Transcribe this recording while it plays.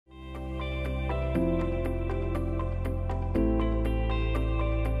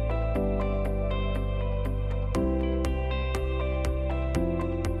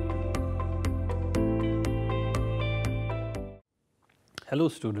Hello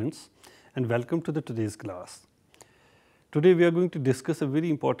students and welcome to today's class. Today we are going to discuss a very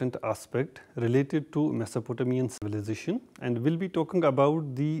important aspect related to Mesopotamian civilization, and we will be talking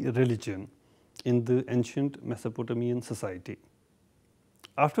about the religion in the ancient Mesopotamian society.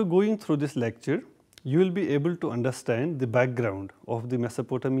 After going through this lecture, you will be able to understand the background of the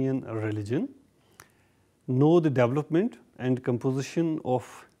Mesopotamian religion, know the development and composition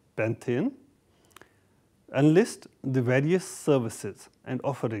of pantheon, enlist the various services and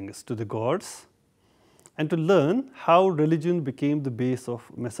offerings to the gods, and to learn how religion became the base of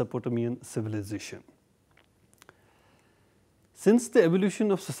Mesopotamian civilization. Since the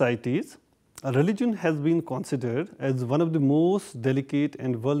evolution of societies, religion has been considered as one of the most delicate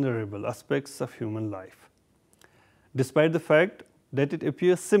and vulnerable aspects of human life. Despite the fact that it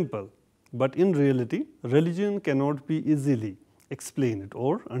appears simple, but in reality, religion cannot be easily explained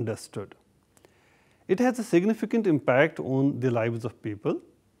or understood. It has a significant impact on the lives of people,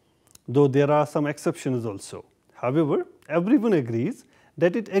 though there are some exceptions also. However, everyone agrees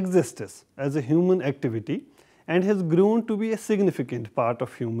that it exists as a human activity and has grown to be a significant part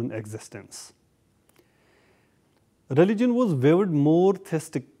of human existence. Religion was viewed more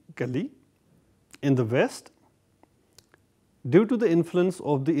theistically in the West due to the influence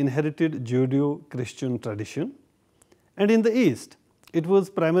of the inherited Judeo-Christian tradition, and in the East, it was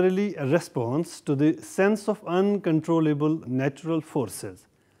primarily a response to the sense of uncontrollable natural forces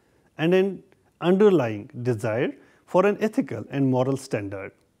and an underlying desire for an ethical and moral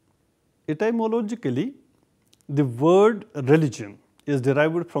standard. Etymologically, the word religion is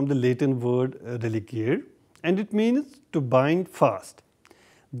derived from the Latin word religare, and it means to bind fast.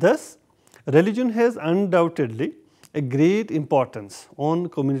 Thus, religion has undoubtedly a great importance on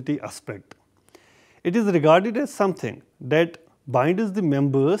community aspect. It is regarded as something that binds the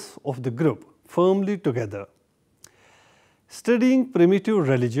members of the group firmly together. Studying primitive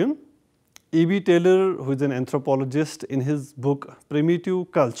religion, E.B. Taylor, who is an anthropologist, in his book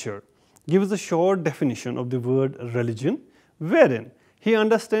Primitive Culture, gives a short definition of the word religion, wherein he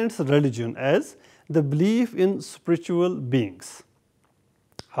understands religion as the belief in spiritual beings.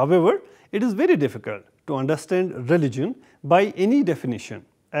 However, it is very difficult to understand religion by any definition,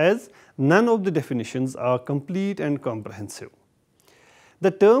 as none of the definitions are complete and comprehensive. The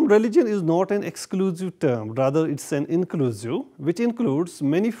term religion is not an exclusive term, rather it is an inclusive, which includes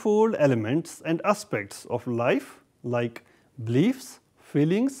manifold elements and aspects of life like beliefs,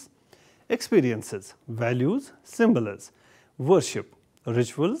 feelings, experiences, values, symbols, worship,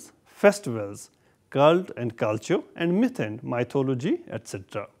 rituals, festivals, cult and culture, and myth and mythology,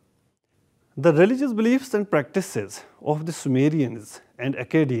 etc. The religious beliefs and practices of the Sumerians and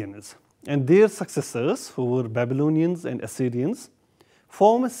Akkadians and their successors, who were Babylonians and Assyrians,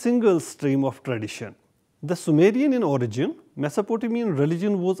 form a single stream of tradition. The Sumerian in origin, Mesopotamian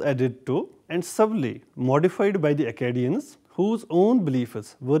religion was added to and subtly modified by the Akkadians, whose own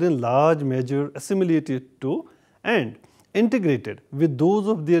beliefs were in large measure assimilated to and integrated with those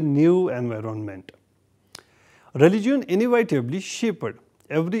of their new environment. Religion inevitably shaped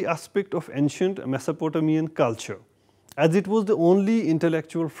every aspect of ancient Mesopotamian culture, as it was the only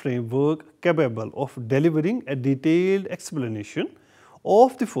intellectual framework capable of delivering a detailed explanation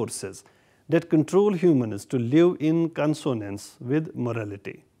of the forces that control humans to live in consonance with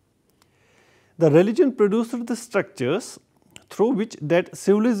morality. The religion produced the structures through which that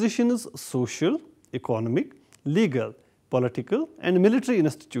civilization's social, economic, legal, political and military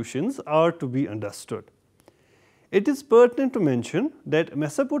institutions are to be understood. It is pertinent to mention that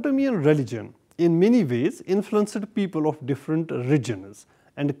Mesopotamian religion in many ways influenced people of different regions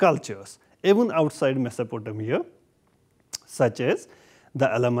and cultures even outside Mesopotamia, such as the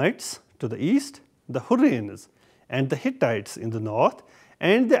Elamites to the east, the Hurrians and the Hittites in the north,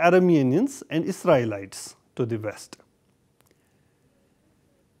 and the Arameans and Israelites to the west.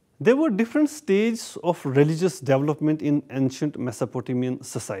 There were different stages of religious development in ancient Mesopotamian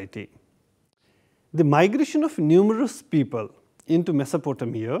society. The migration of numerous people into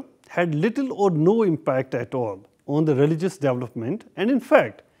Mesopotamia had little or no impact at all on the religious development and in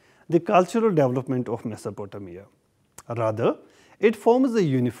fact the cultural development of Mesopotamia. Rather, it forms a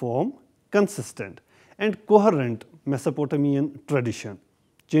uniform, consistent and coherent Mesopotamian tradition,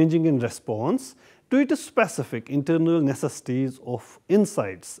 changing in response to its specific internal necessities of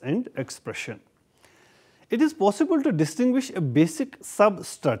insights and expression. It is possible to distinguish a basic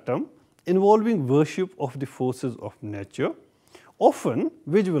substratum involving worship of the forces of nature, often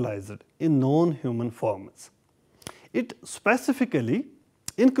visualized in non-human forms. It specifically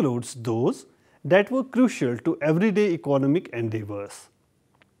includes those that were crucial to everyday economic endeavors.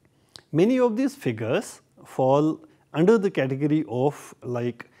 Many of these figures fall under the category of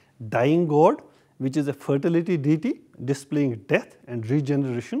like dying god, which is a fertility deity displaying death and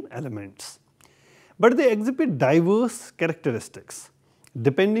regeneration elements. But they exhibit diverse characteristics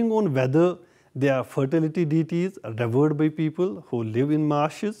depending on whether they are fertility deities revered by people who live in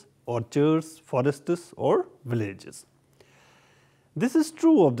marshes, orchards, forests or villages. This is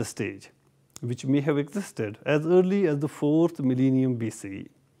true of the stage, which may have existed as early as the 4th millennium BCE.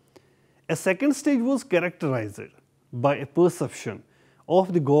 A second stage was characterized by a perception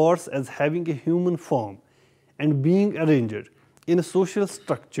of the gods as having a human form and being arranged in a social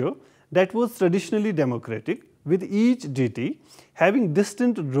structure that was traditionally democratic, with each deity having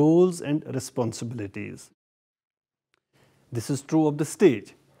distinct roles and responsibilities. This is true of the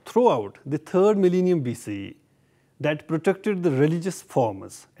stage throughout the 3rd millennium BCE that protected the religious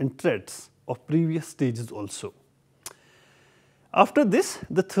forms and threats of previous stages also. After this,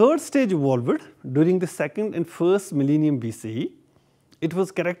 the 3rd stage evolved during the 2nd and 1st millennium BCE. It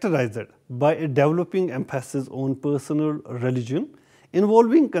was characterized by a developing emphasis on personal religion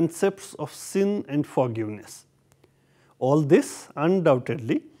involving concepts of sin and forgiveness. All this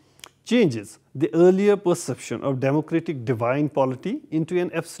undoubtedly changes the earlier perception of democratic divine polity into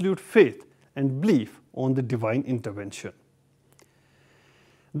an absolute faith and belief on the divine intervention.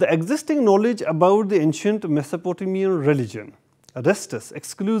 The existing knowledge about the ancient Mesopotamian religion rests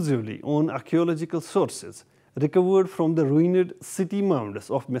exclusively on archaeological sources recovered from the ruined city mounds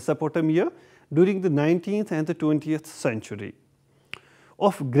of Mesopotamia during the 19th and the 20th century.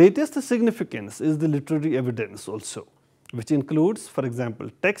 Of greatest significance is the literary evidence also, which includes, for example,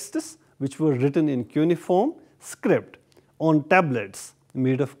 texts which were written in cuneiform script on tablets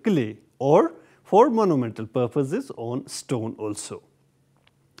made of clay or for monumental purposes on stone also.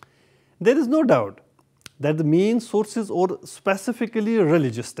 There is no doubt that the main sources or specifically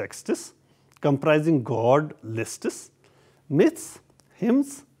religious texts comprising god lists, myths,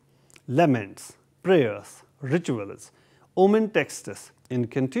 hymns, laments, prayers, rituals, omen texts,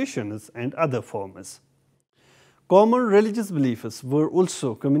 incantations and other forms. Common religious beliefs were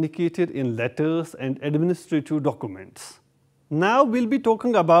also communicated in letters and administrative documents. Now we will be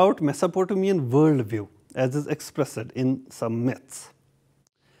talking about Mesopotamian worldview as is expressed in some myths.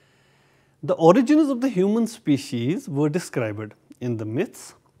 The origins of the human species were described in the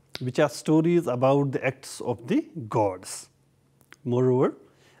myths, which are stories about the acts of the gods. Moreover,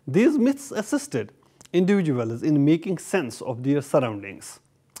 these myths assisted individuals in making sense of their surroundings,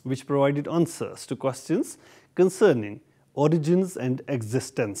 which provided answers to questions concerning origins and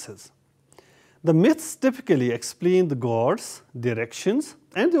existences. The myths typically explain the gods, their actions,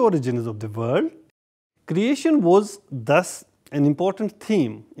 and the origins of the world. Creation was thus an important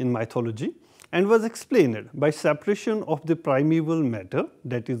theme in mythology and was explained by separation of the primeval matter,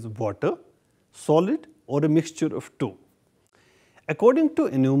 that is water, solid or a mixture of two. According to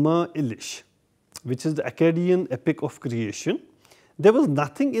Enuma Elish, which is the Akkadian epic of creation, there was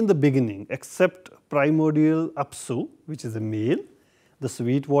nothing in the beginning except primordial Apsu, which is a male, the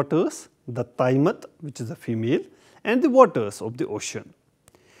sweet waters, the Tiamat, which is a female, and the waters of the ocean.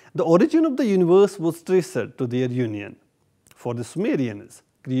 The origin of the universe was traced to their union. For the Sumerians,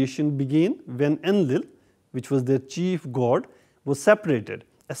 creation began when Enlil, which was their chief god, was separated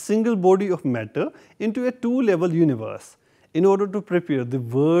a single body of matter into a two-level universe in order to prepare the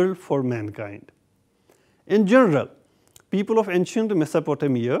world for mankind. In general, people of ancient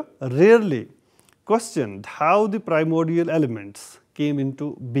Mesopotamia rarely questioned how the primordial elements came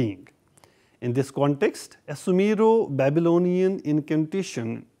into being. In this context, a Sumero-Babylonian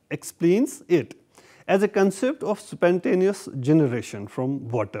incantation explains it as a concept of spontaneous generation from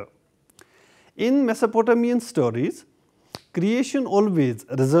water. In Mesopotamian stories, creation always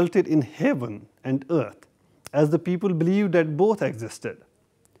resulted in heaven and earth, as the people believed that both existed.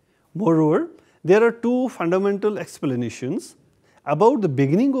 Moreover, there are two fundamental explanations about the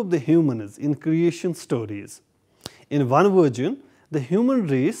beginning of the humans in creation stories. In one version, the human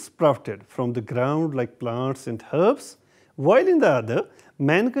race sprouted from the ground like plants and herbs, while in the other,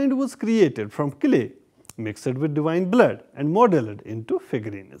 mankind was created from clay, mixed with divine blood and modeled into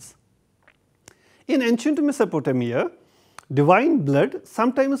figurines. In ancient Mesopotamia, divine blood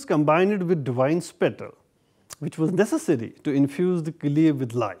sometimes combined with divine spittle, which was necessary to infuse the clay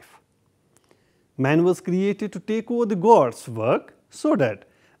with life. Man was created to take over the gods' work so that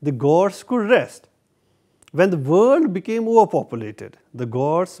the gods could rest. When the world became overpopulated, the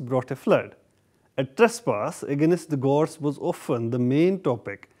gods brought a flood. A trespass against the gods was often the main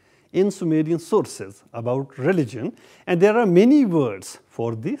topic in Sumerian sources about religion, and there are many words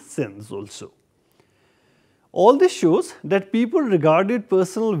for the sins also. All this shows that people regarded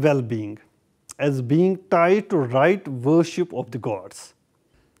personal well-being as being tied to right worship of the gods.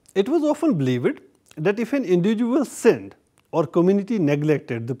 It was often believed that if an individual sinned or community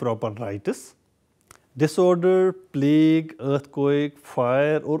neglected the proper rites, disorder, plague, earthquake,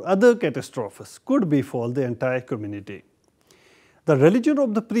 fire or other catastrophes could befall the entire community. The religion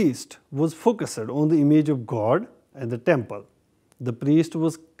of the priest was focused on the image of God and the temple. The priest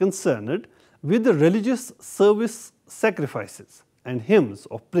was concerned with the religious service sacrifices and hymns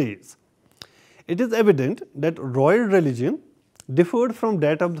of praise. It is evident that royal religion differed from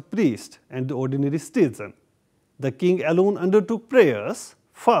that of the priest and the ordinary citizen. The king alone undertook prayers,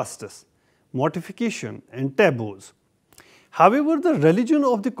 fasts, mortification and taboos. However, the religion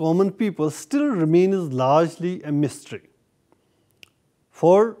of the common people still remains largely a mystery.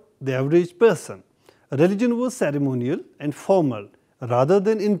 For the average person, religion was ceremonial and formal rather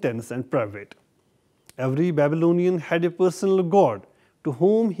than intense and private. Every Babylonian had a personal god to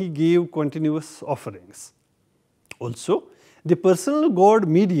whom he gave continuous offerings. Also, the personal god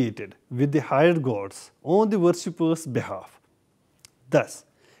mediated with the higher gods on the worshipper's behalf. Thus,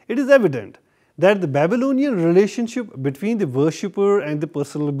 it is evident that the Babylonian relationship between the worshipper and the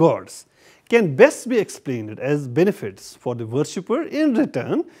personal gods can best be explained as benefits for the worshipper in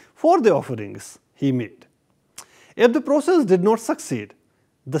return for the offerings he made. If the process did not succeed,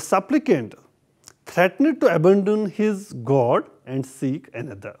 the supplicant threatened to abandon his god and seek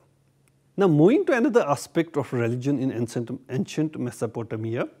another. Now, moving to another aspect of religion in ancient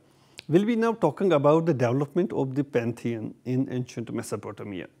Mesopotamia, we'll be now talking about the development of the pantheon in ancient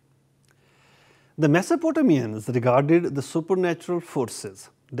Mesopotamia. The Mesopotamians regarded the supernatural forces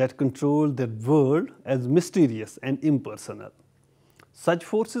that controlled their world as mysterious and impersonal. Such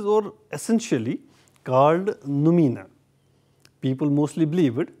forces were essentially called noumena. People mostly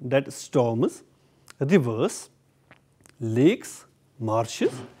believed that storms, rivers, lakes,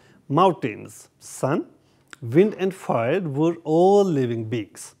 marshes, mountains, sun, wind and fire were all living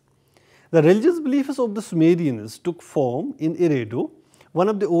beings. The religious beliefs of the Sumerians took form in Eridu, one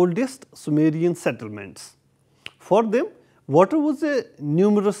of the oldest Sumerian settlements. For them, water was a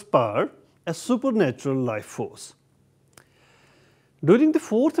numerous power, a supernatural life force. During the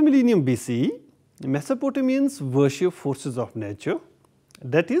 4th millennium BCE, Mesopotamians worshipped forces of nature,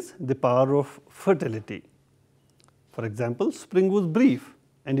 that is, the power of fertility. For example, spring was brief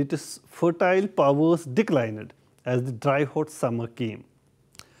and its fertile powers declined as the dry hot summer came.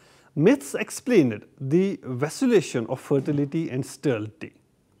 Myths explained the vacillation of fertility and sterility.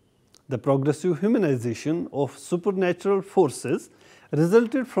 The progressive humanization of supernatural forces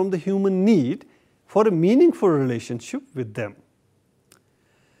resulted from the human need for a meaningful relationship with them.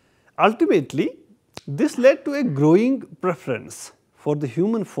 Ultimately, this led to a growing preference for the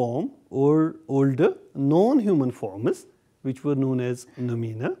human form or older non-human forms, which were known as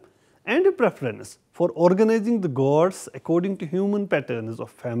noumena, and a preference for organizing the gods according to human patterns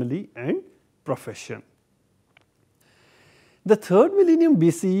of family and profession. The 3rd millennium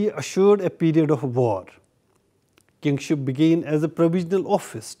BCE assured a period of war. Kingship began as a provisional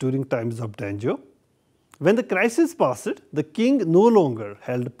office during times of danger. When the crisis passed, the king no longer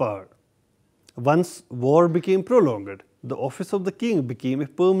held power. Once war became prolonged, the office of the king became a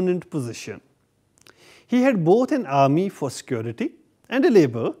permanent position. He had both an army for security and a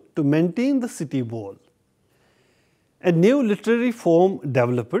labor to maintain the city wall. A new literary form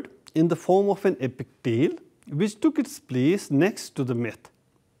developed in the form of an epic tale which took its place next to the myth.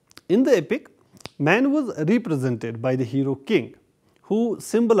 In the epic, man was represented by the hero king, who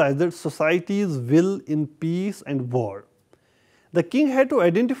symbolized society's will in peace and war. The king had to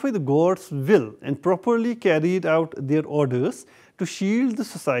identify the god's will and properly carried out their orders to shield the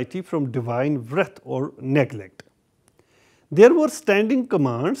society from divine wrath or neglect. There were standing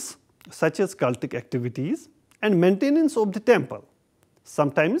commands such as cultic activities and maintenance of the temple.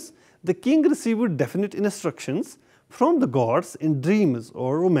 Sometimes the king received definite instructions from the gods in dreams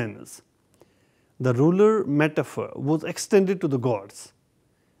or omens. The ruler metaphor was extended to the gods.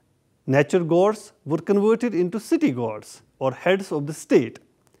 Nature gods were converted into city gods or heads of the state.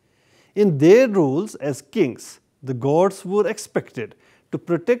 In their roles as kings, the gods were expected to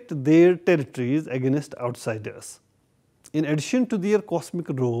protect their territories against outsiders. In addition to their cosmic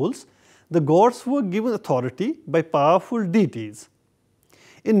roles, the gods were given authority by powerful deities.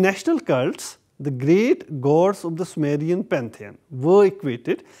 In national cults, the great gods of the Sumerian pantheon were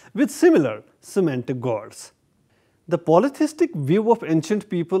equated with similar Semitic gods. The polytheistic view of ancient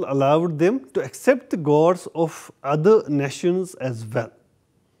people allowed them to accept the gods of other nations as well.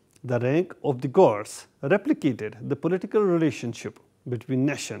 The rank of the gods replicated the political relationship between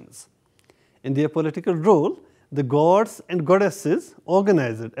nations. In their political role, the gods and goddesses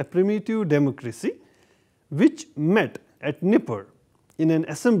organized a primitive democracy which met at Nippur in an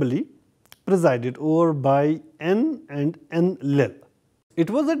assembly presided over by En and Enlil. It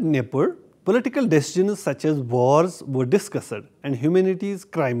was at Nippur political decisions such as wars were discussed and humanity's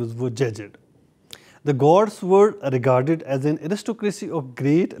crimes were judged. The gods were regarded as an aristocracy of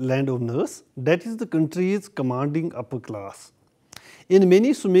great landowners, that is, the country's commanding upper class. In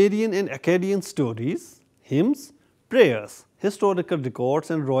many Sumerian and Akkadian stories, hymns, prayers, historical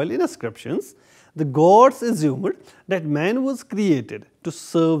records and royal inscriptions, the gods assumed that man was created to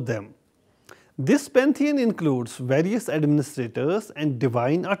serve them. This pantheon includes various administrators and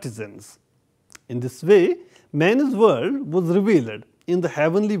divine artisans. In this way, man's world was revealed in the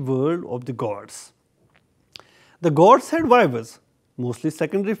heavenly world of the gods. The gods had wives, mostly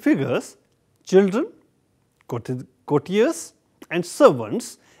secondary figures, children, courtiers and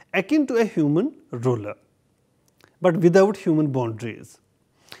servants akin to a human ruler, but without human boundaries.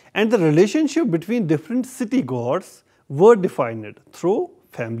 And the relationship between different city gods were defined through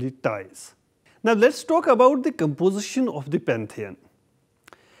family ties. Now let us talk about the composition of the pantheon.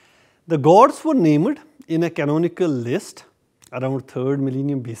 The gods were named in a canonical list around 3rd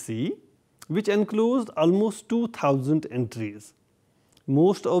millennium BCE, which enclosed almost 2000 entries.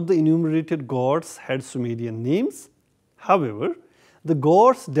 Most of the enumerated gods had Sumerian names. However, the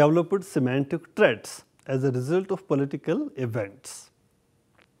gods developed semantic traits as a result of political events.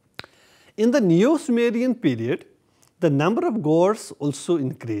 In the Neo-Sumerian period, the number of gods also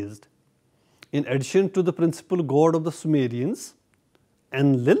increased. In addition to the principal god of the Sumerians,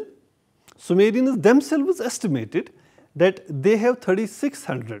 Enlil, Sumerians themselves estimated that they have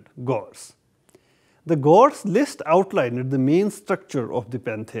 3600 gods. The gods list outlined the main structure of the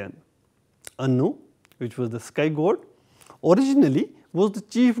pantheon. Anu, which was the sky god, originally was the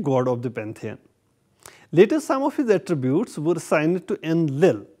chief god of the pantheon. Later, some of his attributes were assigned to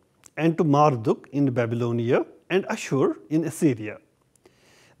Enlil and to Marduk in Babylonia and Ashur in Assyria.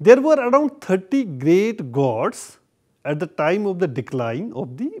 There were around 30 great gods at the time of the decline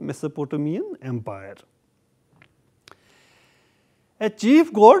of the Mesopotamian Empire. A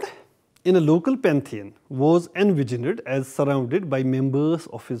chief god in a local pantheon was envisioned as surrounded by members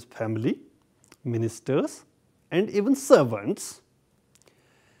of his family, ministers and even servants.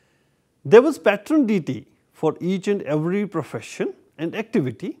 There was patron deity for each and every profession and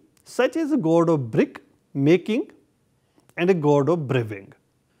activity, such as a god of brick making and a god of brewing.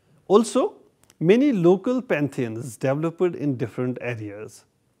 Also, many local pantheons developed in different areas.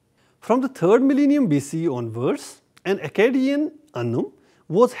 From the 3rd millennium BCE onwards, an Akkadian Anu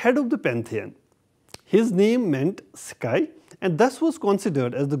was head of the pantheon. His name meant sky and thus was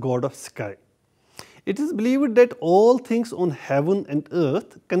considered as the god of sky. It is believed that all things on heaven and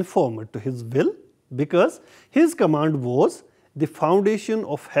earth conformed to his will because his command was the foundation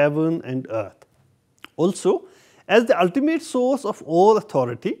of heaven and earth. Also, as the ultimate source of all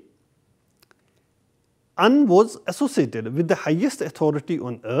authority, An was associated with the highest authority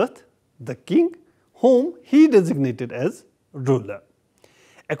on earth, the king, whom he designated as ruler.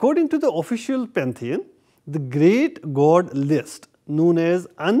 According to the official pantheon, the great god list known as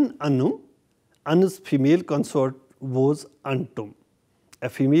An-Anum, An's female consort was Antum, a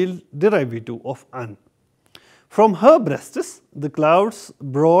female derivative of An. From her breasts, the clouds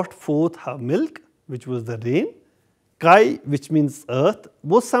brought forth her milk, which was the rain. Kai, which means earth,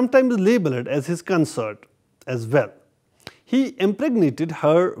 was sometimes labeled as his consort as well. He impregnated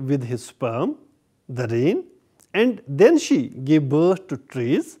her with his sperm, the rain, and then she gave birth to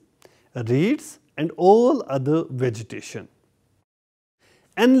trees, reeds and all other vegetation.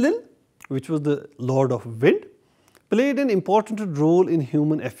 Enlil, which was the lord of wind, played an important role in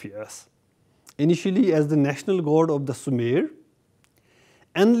human affairs. Initially as the national god of the Sumer,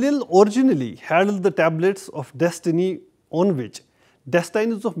 Enlil originally held the tablets of destiny on which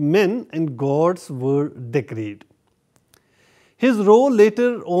destinies of men and gods were decreed. His role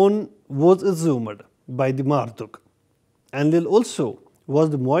later on was assumed by the Marduk. Enlil also was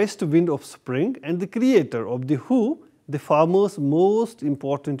the moist wind of spring and the creator of the hoe, the farmer's most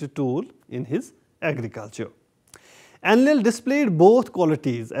important tool in his agriculture. Enlil displayed both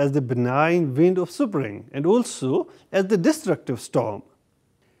qualities as the benign wind of spring and also as the destructive storm.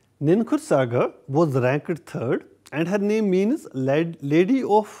 Ninhursag was ranked third and her name means Lady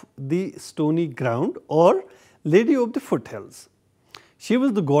of the Stony Ground or Lady of the Foothills. She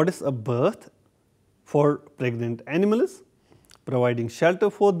was the goddess of birth for pregnant animals, providing shelter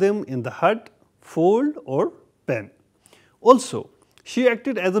for them in the hut, fold or pen. Also, she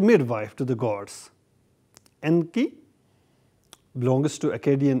acted as a midwife to the gods. Enki belongs to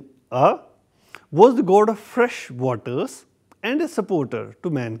Akkadian A, was the god of fresh waters and a supporter to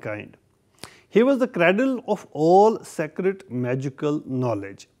mankind. He was the cradle of all sacred magical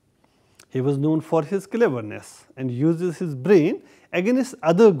knowledge. He was known for his cleverness and uses his brain against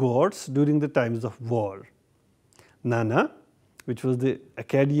other gods during the times of war. Nana, which was the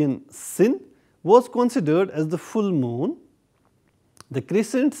Akkadian sin, was considered as the full moon, the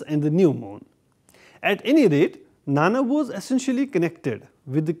crescents and the new moon. At any rate, Nana was essentially connected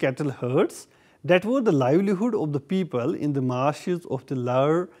with the cattle herds that were the livelihood of the people in the marshes of the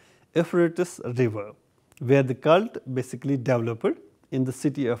lower Euphrates river, where the cult basically developed in the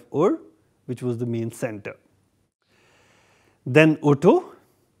city of Ur, which was the main center. Then Otto,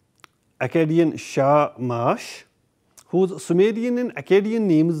 Akkadian Shamash, whose Sumerian and Akkadian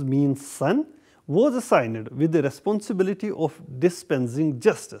names mean sun, was assigned with the responsibility of dispensing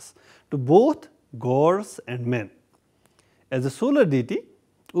justice to both gods and men. As a solar deity,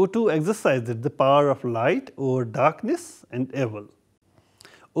 Otto exercised the power of light over darkness and evil.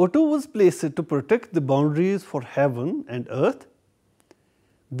 Otto was placed to protect the boundaries for heaven and earth.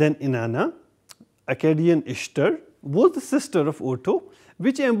 Then Inanna, Akkadian Ishtar, was the sister of Otto,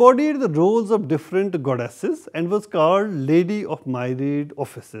 which embodied the roles of different goddesses and was called Lady of Myriad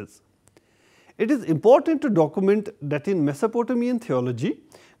Offices. It is important to document that in Mesopotamian theology,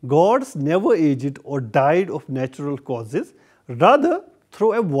 gods never aged or died of natural causes, rather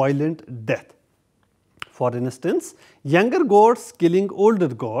through a violent death. For instance, younger gods killing older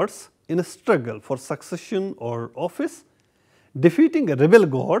gods in a struggle for succession or office, defeating rebel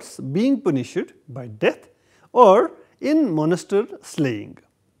gods being punished by death, or in monster slaying.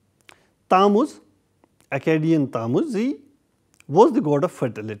 Tammuz, Akkadian Tammuz, was the god of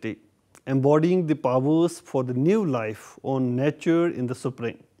fertility, embodying the powers for the new life on nature in the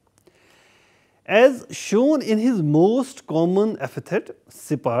supreme. As shown in his most common epithet,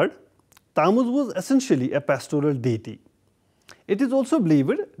 Sipad, Tammuz was essentially a pastoral deity. It is also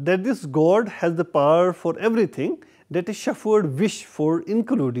believed that this god has the power for everything that a shepherd wishes for,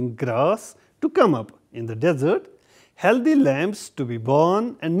 including grass to come up in the desert, healthy lambs to be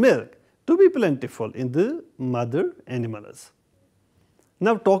born and milk to be plentiful in the mother animals.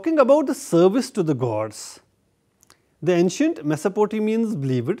 Now talking about the service to the gods, the ancient Mesopotamians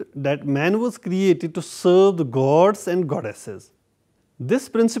believed that man was created to serve the gods and goddesses. This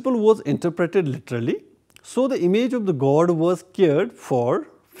principle was interpreted literally, so the image of the god was cared for,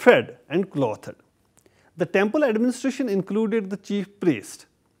 fed and clothed. The temple administration included the chief priest,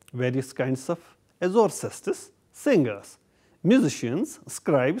 various kinds of exorcists, singers, musicians,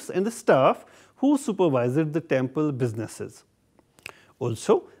 scribes and the staff who supervised the temple businesses.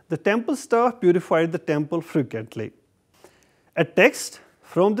 Also, the temple staff purified the temple frequently. A text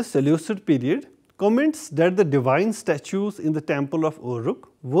from the Seleucid period comments that the divine statues in the temple of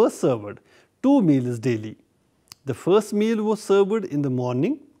Uruk were served 2 meals daily. The first meal was served in the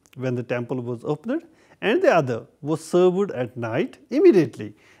morning when the temple was opened, and the other was served at night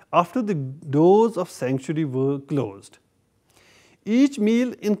immediately after the doors of sanctuary were closed. Each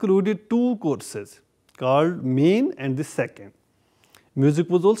meal included 2 courses called main and the second. Music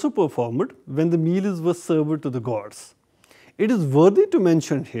was also performed when the meals were served to the gods. It is worthy to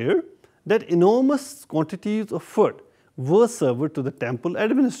mention here that enormous quantities of food were served to the temple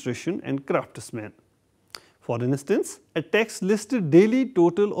administration and craftsmen. For instance, a text listed daily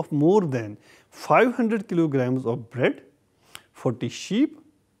total of more than 500 kilograms of bread, 40 sheep,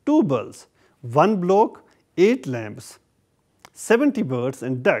 2 bulls, 1 block, 8 lambs, 70 birds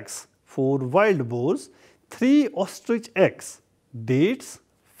and ducks, 4 wild boars, 3 ostrich eggs, dates,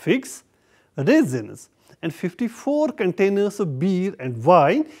 figs, raisins, and 54 containers of beer and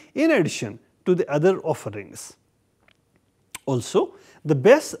wine in addition to the other offerings. Also, the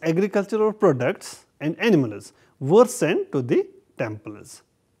best agricultural products and animals were sent to the temples.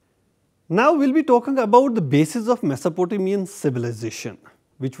 Now, we will be talking about the basis of Mesopotamian civilization,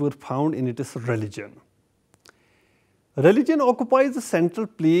 which were found in its religion. Religion occupies a central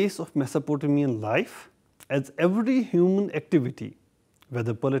place of Mesopotamian life, as every human activity,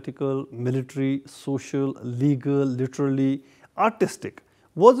 whether political, military, social, legal, literary, artistic,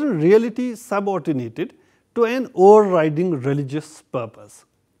 was in reality subordinated to an overriding religious purpose.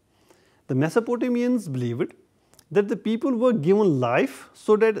 The Mesopotamians believed that the people were given life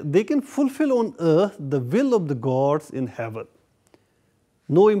so that they can fulfill on earth the will of the gods in heaven.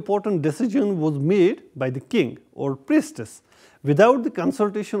 No important decision was made by the king or priestess without the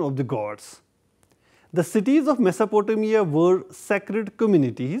consultation of the gods. The cities of Mesopotamia were sacred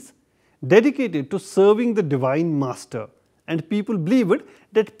communities dedicated to serving the divine master, and people believed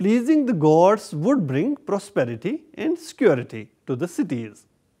that pleasing the gods would bring prosperity and security to the cities.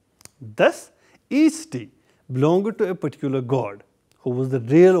 Thus, Each city belonged to a particular god who was the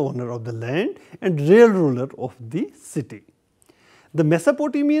real owner of the land and real ruler of the city. The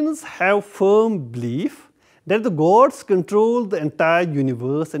Mesopotamians have firm belief that the gods control the entire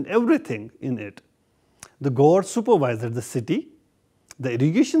universe and everything in it. The gods supervised the city, the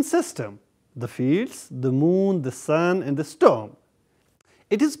irrigation system, the fields, the moon, the sun and the storm.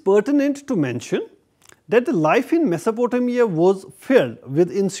 It is pertinent to mention that the life in Mesopotamia was filled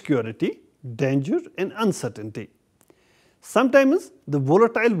with insecurity, danger and uncertainty. Sometimes the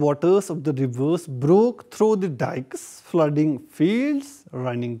volatile waters of the rivers broke through the dikes, flooding fields,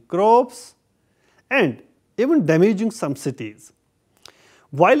 ruining crops and even damaging some cities.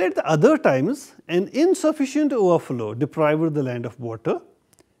 While at the other times an insufficient overflow deprived the land of water,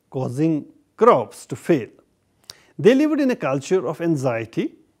 causing crops to fail. They lived in a culture of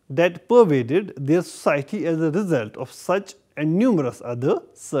anxiety that pervaded their society as a result of such and numerous other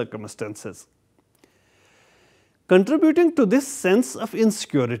circumstances. Contributing to this sense of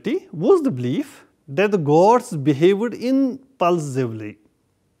insecurity was the belief that the gods behaved impulsively,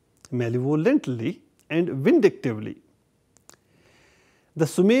 malevolently and vindictively. The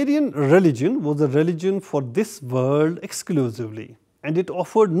Sumerian religion was a religion for this world exclusively, and it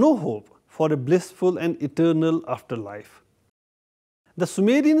offered no hope for a blissful and eternal afterlife. The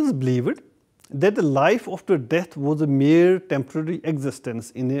Sumerians believed that the life after death was a mere temporary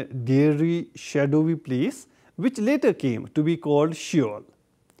existence in a dreary, shadowy place which later came to be called Sheol.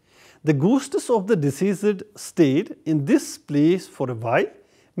 The ghosts of the deceased stayed in this place for a while,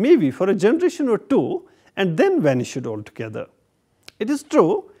 maybe for a generation or two, and then vanished altogether. It is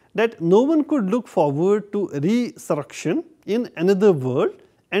true that no one could look forward to resurrection in another world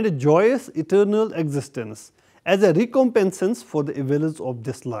and a joyous eternal existence as a recompense for the evils of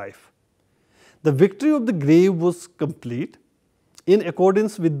this life. The victory of the grave was complete. In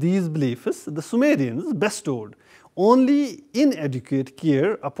accordance with these beliefs, the Sumerians bestowed only inadequate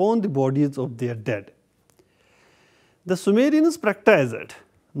care upon the bodies of their dead. The Sumerians practiced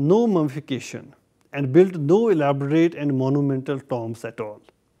no mummification and built no elaborate and monumental tombs at all.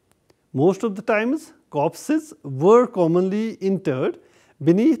 Most of the times, corpses were commonly interred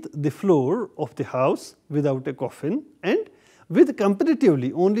beneath the floor of the house without a coffin and with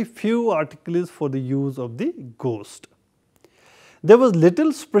comparatively only few articles for the use of the ghost. There was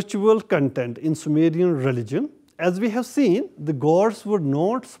little spiritual content in Sumerian religion. As we have seen, the gods were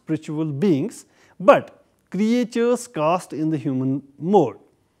not spiritual beings but creatures cast in the human mold,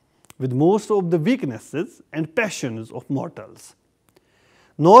 with most of the weaknesses and passions of mortals.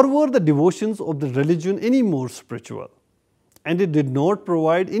 Nor were the devotions of the religion any more spiritual, and it did not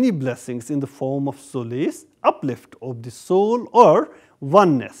provide any blessings in the form of solace, uplift of the soul or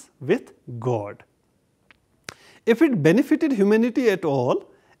oneness with God. If it benefited humanity at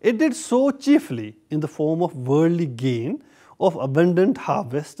all, it did so chiefly in the form of worldly gain, of abundant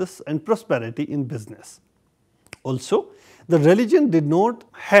harvests and prosperity in business. Also, the religion did not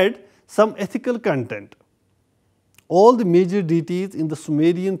had some ethical content. All the major deities in the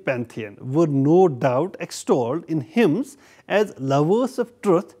Sumerian pantheon were no doubt extolled in hymns as lovers of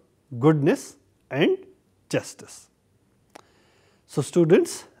truth, goodness and justice. So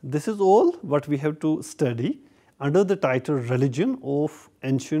students, this is all what we have to study under the title Religion of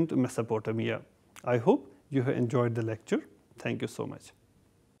Ancient Mesopotamia. I hope you have enjoyed the lecture. Thank you so much.